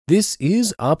This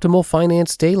is Optimal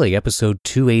Finance Daily, episode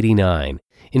 289.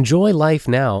 Enjoy life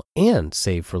now and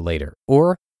save for later,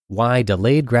 or Why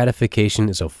Delayed Gratification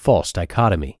is a False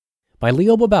Dichotomy, by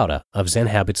Babauta of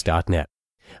ZenHabits.net.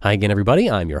 Hi again,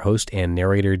 everybody. I'm your host and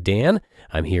narrator, Dan.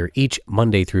 I'm here each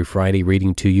Monday through Friday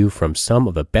reading to you from some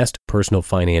of the best personal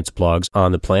finance blogs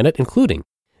on the planet, including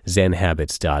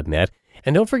ZenHabits.net.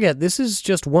 And don't forget, this is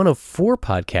just one of 4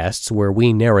 podcasts where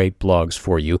we narrate blogs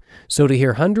for you. So to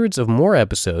hear hundreds of more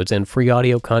episodes and free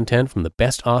audio content from the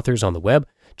best authors on the web,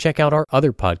 check out our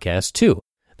other podcasts too.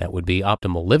 That would be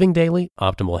Optimal Living Daily,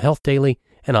 Optimal Health Daily,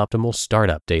 and Optimal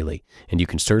Startup Daily. And you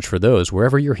can search for those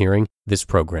wherever you're hearing this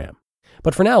program.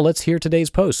 But for now, let's hear today's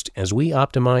post as we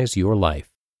optimize your life.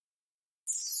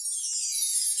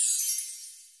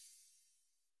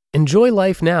 Enjoy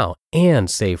life now and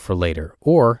save for later,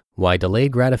 or Why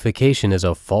Delayed Gratification is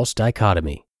a False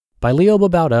Dichotomy, by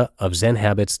Babauta of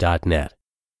ZenHabits.net.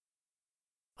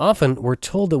 Often, we're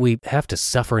told that we have to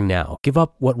suffer now, give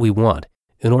up what we want,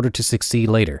 in order to succeed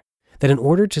later, that in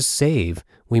order to save,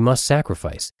 we must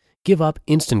sacrifice, give up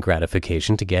instant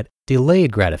gratification to get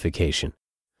delayed gratification.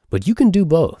 But you can do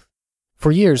both.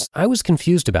 For years, I was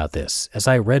confused about this as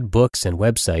I read books and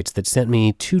websites that sent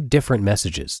me 2 different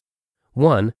messages.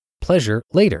 One, pleasure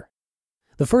later.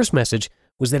 The first message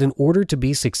was that in order to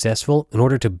be successful, in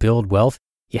order to build wealth,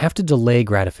 you have to delay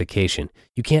gratification.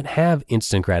 You can't have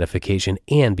instant gratification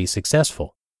and be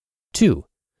successful. 2,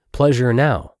 pleasure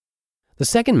now. The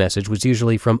second message was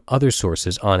usually from other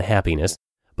sources on happiness,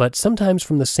 but sometimes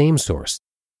from the same source.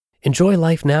 Enjoy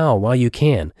life now while you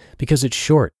can, because it's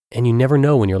short and you never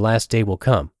know when your last day will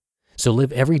come. So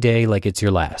live every day like it's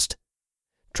your last.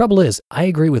 Trouble is, I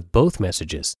agree with both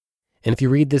messages. And if you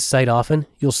read this site often,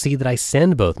 you'll see that I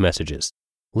send both messages.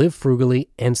 Live frugally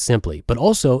and simply, but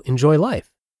also enjoy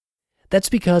life. That's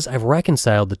because I've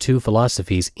reconciled the 2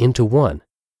 philosophies into one.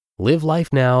 Live life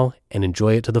now and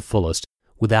enjoy it to the fullest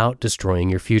without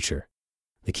destroying your future.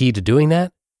 The key to doing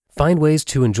that? Find ways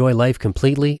to enjoy life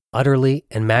completely, utterly,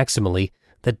 and maximally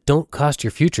that don't cost your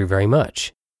future very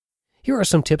much. Here are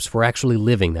some tips for actually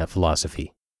living that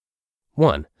philosophy.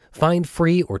 1. Find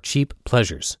free or cheap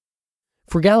pleasures.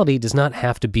 Frugality does not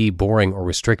have to be boring or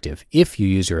restrictive if you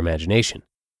use your imagination.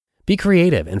 Be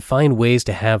creative and find ways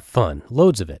to have fun,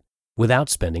 loads of it, without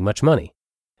spending much money.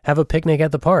 Have a picnic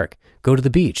at the park, go to the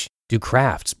beach, do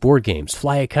crafts, board games,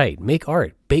 fly a kite, make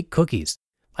art, bake cookies.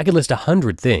 I could list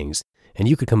 100 things, and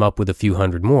you could come up with a few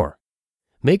hundred more.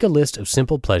 Make a list of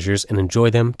simple pleasures and enjoy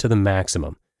them to the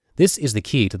maximum. This is the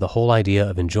key to the whole idea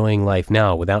of enjoying life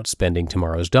now without spending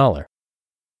tomorrow's dollar.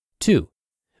 2.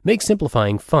 Make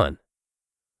simplifying fun.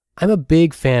 I'm a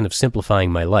big fan of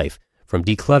simplifying my life, from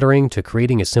decluttering to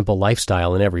creating a simple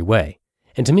lifestyle in every way.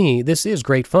 And to me, this is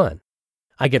great fun.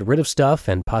 I get rid of stuff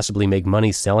and possibly make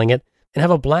money selling it and have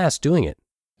a blast doing it.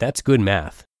 That's good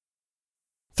math.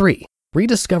 3.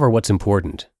 Rediscover what's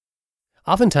important.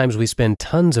 Oftentimes we spend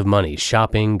tons of money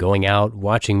shopping, going out,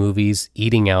 watching movies,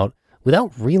 eating out,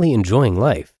 without really enjoying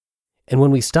life. And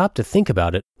when we stop to think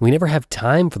about it, we never have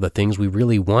time for the things we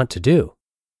really want to do.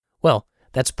 Well,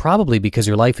 that's probably because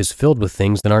your life is filled with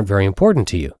things that aren't very important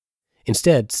to you.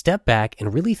 Instead, step back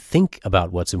and really think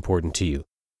about what's important to you.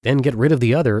 Then get rid of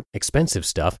the other, expensive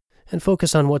stuff and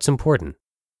focus on what's important.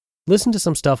 Listen to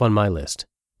some stuff on my list.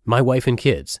 My wife and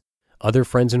kids, other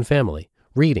friends and family,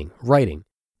 reading, writing,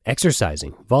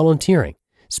 exercising, volunteering,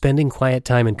 spending quiet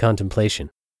time in contemplation.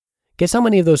 Guess how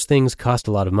many of those things cost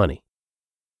a lot of money?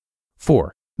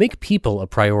 4. Make people a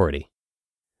priority.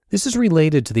 This is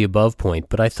related to the above point,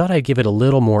 but I thought I'd give it a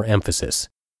little more emphasis.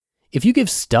 If you give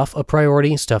stuff a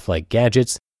priority, stuff like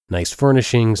gadgets, nice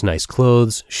furnishings, nice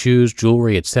clothes, shoes,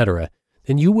 jewelry, etc.,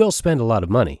 then you will spend a lot of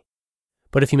money.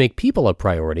 But if you make people a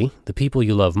priority, the people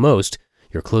you love most,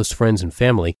 your close friends and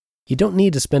family, you don't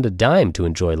need to spend a dime to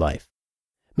enjoy life.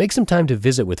 Make some time to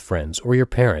visit with friends or your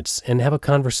parents and have a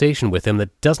conversation with them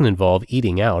that doesn't involve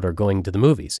eating out or going to the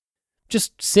movies.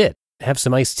 Just sit, have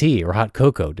some iced tea or hot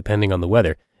cocoa, depending on the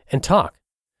weather, and talk.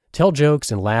 Tell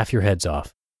jokes and laugh your heads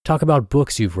off. Talk about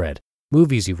books you've read,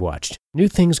 movies you've watched, new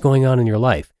things going on in your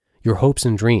life, your hopes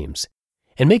and dreams.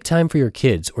 And make time for your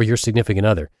kids or your significant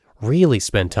other. Really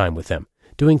spend time with them,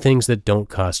 doing things that don't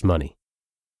cost money.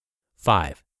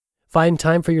 5. Find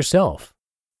time for yourself.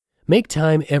 Make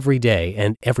time every day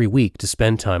and every week to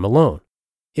spend time alone.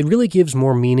 It really gives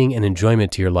more meaning and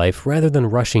enjoyment to your life rather than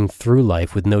rushing through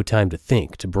life with no time to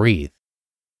think, to breathe.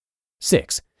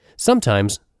 6.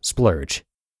 Sometimes splurge.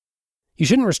 You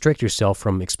shouldn't restrict yourself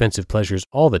from expensive pleasures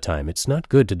all the time. It's not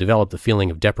good to develop the feeling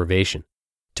of deprivation.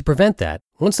 To prevent that,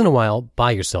 once in a while,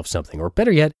 buy yourself something, or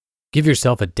better yet, give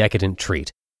yourself a decadent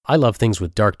treat. I love things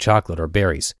with dark chocolate or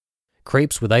berries.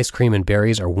 Crepes with ice cream and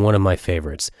berries are one of my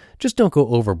favorites. Just don't go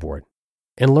overboard.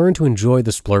 And learn to enjoy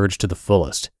the splurge to the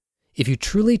fullest. If you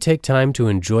truly take time to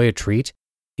enjoy a treat,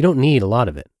 you don't need a lot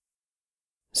of it.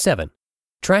 7.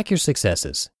 Track your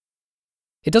successes.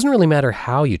 It doesn't really matter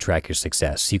how you track your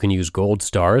success. You can use gold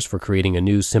stars for creating a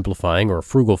new simplifying or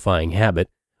frugalifying habit,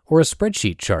 or a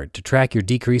spreadsheet chart to track your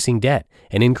decreasing debt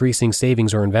and increasing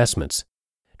savings or investments.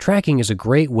 Tracking is a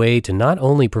great way to not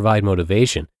only provide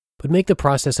motivation, but make the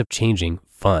process of changing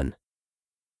fun.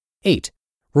 8.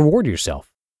 Reward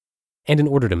yourself. And in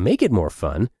order to make it more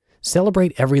fun,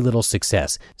 celebrate every little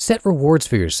success. Set rewards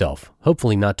for yourself,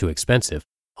 hopefully not too expensive,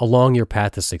 along your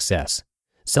path to success.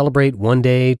 Celebrate 1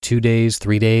 day, 2 days,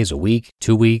 3 days, a week,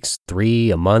 2 weeks,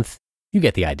 3, a month. You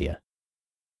get the idea.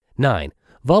 9.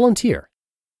 Volunteer.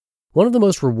 One of the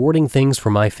most rewarding things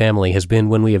for my family has been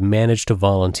when we have managed to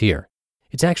volunteer.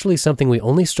 It's actually something we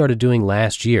only started doing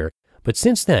last year, but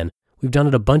since then, we've done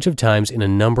it a bunch of times in a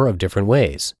number of different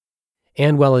ways.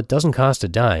 And while it doesn't cost a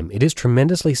dime, it is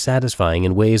tremendously satisfying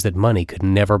in ways that money could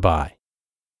never buy.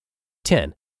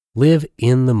 10. Live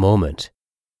in the moment.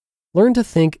 Learn to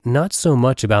think not so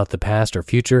much about the past or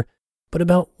future, but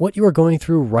about what you are going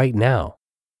through right now.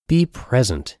 Be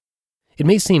present. It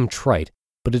may seem trite,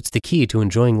 but it's the key to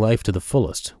enjoying life to the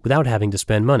fullest without having to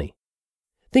spend money.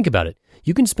 Think about it.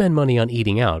 You can spend money on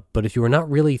eating out, but if you are not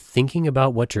really thinking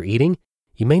about what you're eating,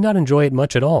 you may not enjoy it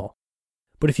much at all.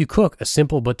 But if you cook a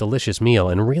simple but delicious meal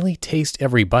and really taste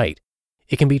every bite,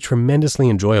 it can be tremendously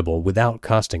enjoyable without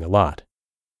costing a lot.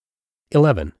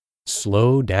 11.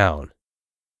 Slow down.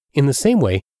 In the same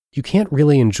way, you can't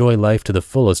really enjoy life to the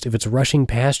fullest if it's rushing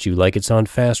past you like it's on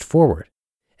fast forward.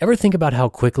 Ever think about how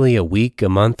quickly a week, a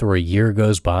month, or a year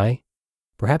goes by?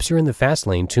 Perhaps you're in the fast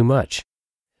lane too much.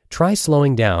 Try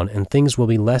slowing down and things will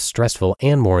be less stressful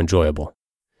and more enjoyable.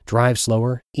 Drive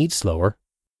slower, eat slower,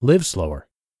 live slower.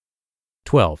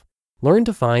 12. Learn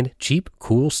to find cheap,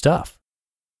 cool stuff.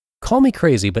 Call me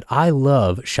crazy, but I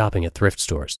love shopping at thrift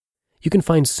stores. You can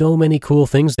find so many cool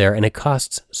things there and it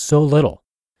costs so little.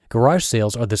 Garage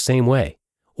sales are the same way.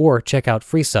 Or check out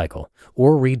FreeCycle,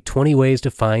 or read 20 ways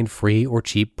to find free or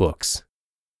cheap books.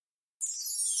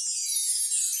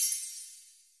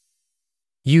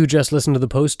 You just listened to the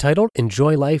post titled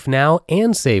Enjoy Life Now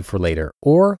and Save for Later,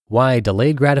 or Why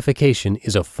Delayed Gratification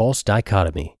is a False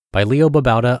Dichotomy by Leo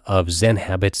Babauta of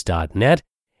ZenHabits.net.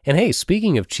 And hey,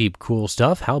 speaking of cheap, cool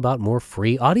stuff, how about more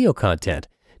free audio content?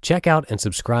 Check out and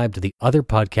subscribe to the other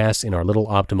podcasts in our little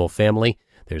Optimal family.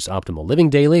 There's Optimal Living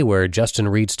Daily, where Justin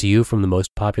reads to you from the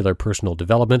most popular personal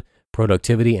development,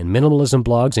 productivity, and minimalism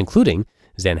blogs, including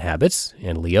Zen Habits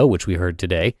and Leo, which we heard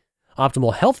today.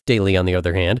 Optimal Health Daily, on the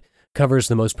other hand, covers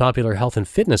the most popular health and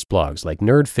fitness blogs like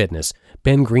Nerd Fitness,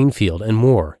 Ben Greenfield, and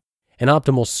more. And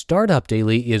Optimal Startup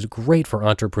Daily is great for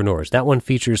entrepreneurs. That one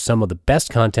features some of the best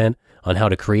content on how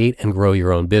to create and grow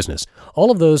your own business.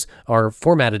 All of those are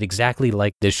formatted exactly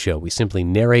like this show. We simply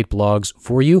narrate blogs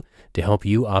for you to help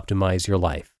you optimize your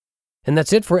life. And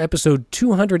that's it for episode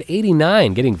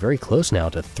 289, getting very close now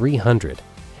to 300.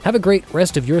 Have a great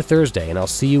rest of your Thursday, and I'll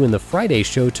see you in the Friday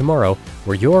show tomorrow,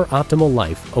 where your optimal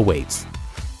life awaits.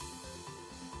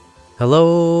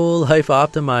 Hello, Life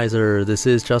Optimizer. This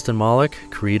is Justin Malik,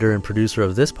 creator and producer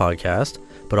of this podcast,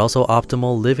 but also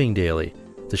Optimal Living Daily,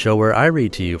 the show where I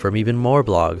read to you from even more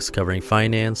blogs covering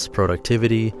finance,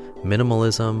 productivity,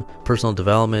 minimalism, personal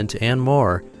development, and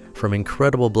more from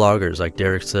incredible bloggers like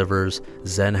Derek Sivers,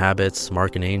 Zen Habits,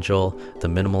 Mark and Angel, The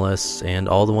Minimalists, and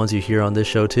all the ones you hear on this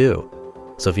show too.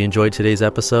 So if you enjoyed today's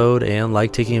episode and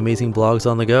like taking amazing blogs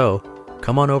on the go,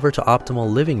 come on over to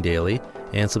Optimal Living Daily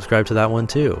and subscribe to that one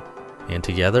too. And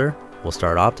together, we'll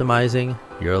start optimizing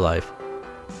your life.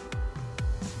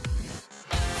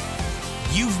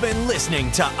 You've been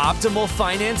listening to Optimal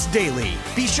Finance Daily.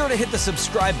 Be sure to hit the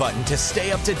subscribe button to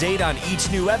stay up to date on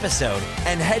each new episode,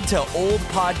 and head to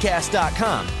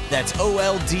oldpodcast.com, that's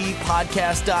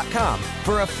OLDpodcast.com,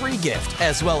 for a free gift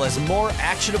as well as more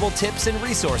actionable tips and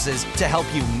resources to help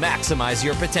you maximize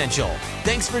your potential.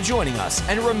 Thanks for joining us,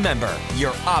 and remember,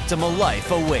 your optimal life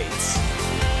awaits.